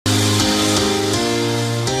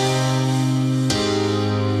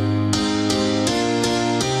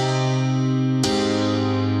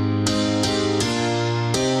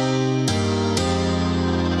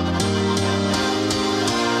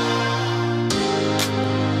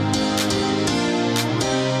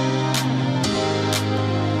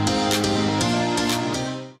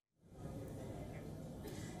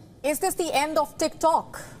Is this the end of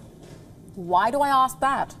TikTok? Why do I ask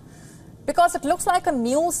that? Because it looks like a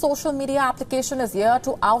new social media application is here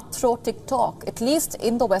to outthrow TikTok, at least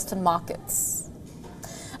in the Western markets.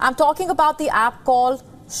 I'm talking about the app called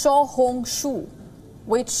Xiaohongshu,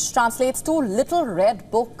 which translates to Little Red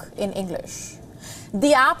Book in English.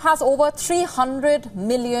 The app has over 300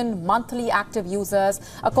 million monthly active users.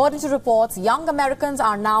 According to reports, young Americans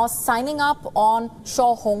are now signing up on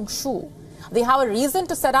Xiaohongshu. They have a reason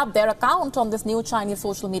to set up their account on this new Chinese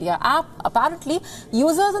social media app. Apparently,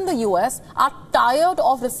 users in the US are tired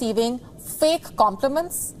of receiving fake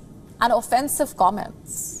compliments and offensive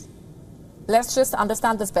comments. Let's just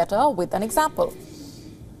understand this better with an example.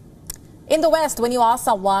 In the West, when you ask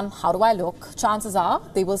someone, how do I look? Chances are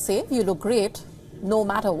they will say, you look great, no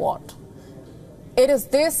matter what. It is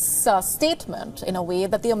this statement, in a way,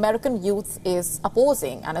 that the American youth is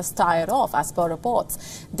opposing and is tired of, as per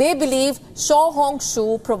reports. They believe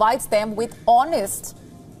Xiaohongshu provides them with honest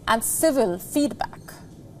and civil feedback.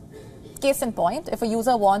 Case in point, if a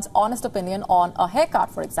user wants honest opinion on a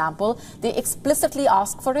haircut, for example, they explicitly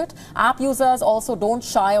ask for it. App users also don't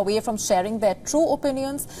shy away from sharing their true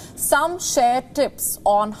opinions. Some share tips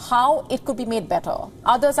on how it could be made better.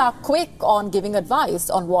 Others are quick on giving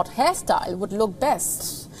advice on what hairstyle would look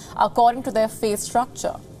best according to their face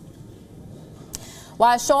structure.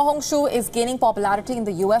 While Xiaohongshu is gaining popularity in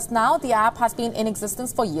the US now, the app has been in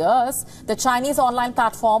existence for years. The Chinese online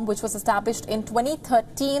platform, which was established in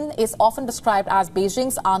 2013, is often described as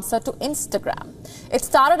Beijing's answer to Instagram. It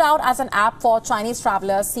started out as an app for Chinese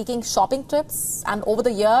travelers seeking shopping tips, and over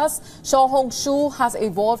the years, Xiaohongshu has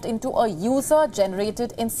evolved into a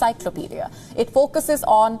user-generated encyclopedia. It focuses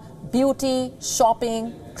on beauty,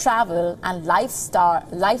 shopping, travel, and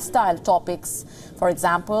lifestyle topics. For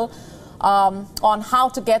example, on how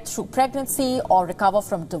to get through pregnancy or recover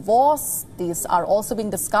from divorce. These are also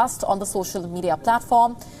being discussed on the social media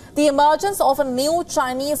platform. The emergence of a new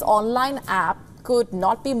Chinese online app could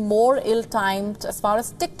not be more ill-timed as far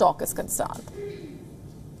as TikTok is concerned.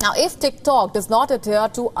 Now, if TikTok does not adhere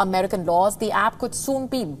to American laws, the app could soon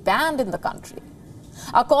be banned in the country.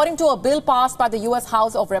 According to a bill passed by the U.S.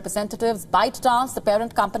 House of Representatives, ByteDance, the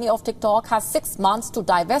parent company of TikTok, has 6 months to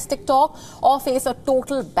divest TikTok or face a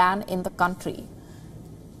total ban in the country.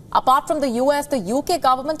 Apart from the U.S., the U.K.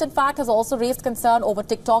 government, in fact, has also raised concern over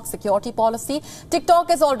TikTok's security policy.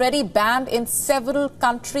 TikTok is already banned in several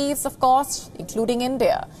countries, of course, including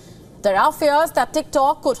India. There are fears that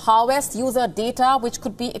TikTok could harvest user data which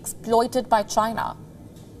could be exploited by China.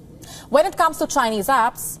 When it comes to Chinese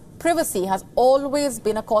apps, privacy has always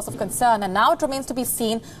been a cause of concern, and now it remains to be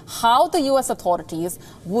seen how the U.S. authorities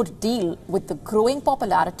would deal with the growing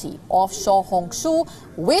popularity of Xiaohongshu,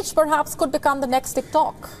 which perhaps could become the next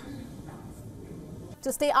TikTok.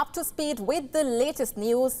 To stay up to speed with the latest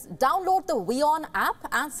news, download the WION app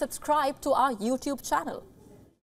and subscribe to our YouTube channel.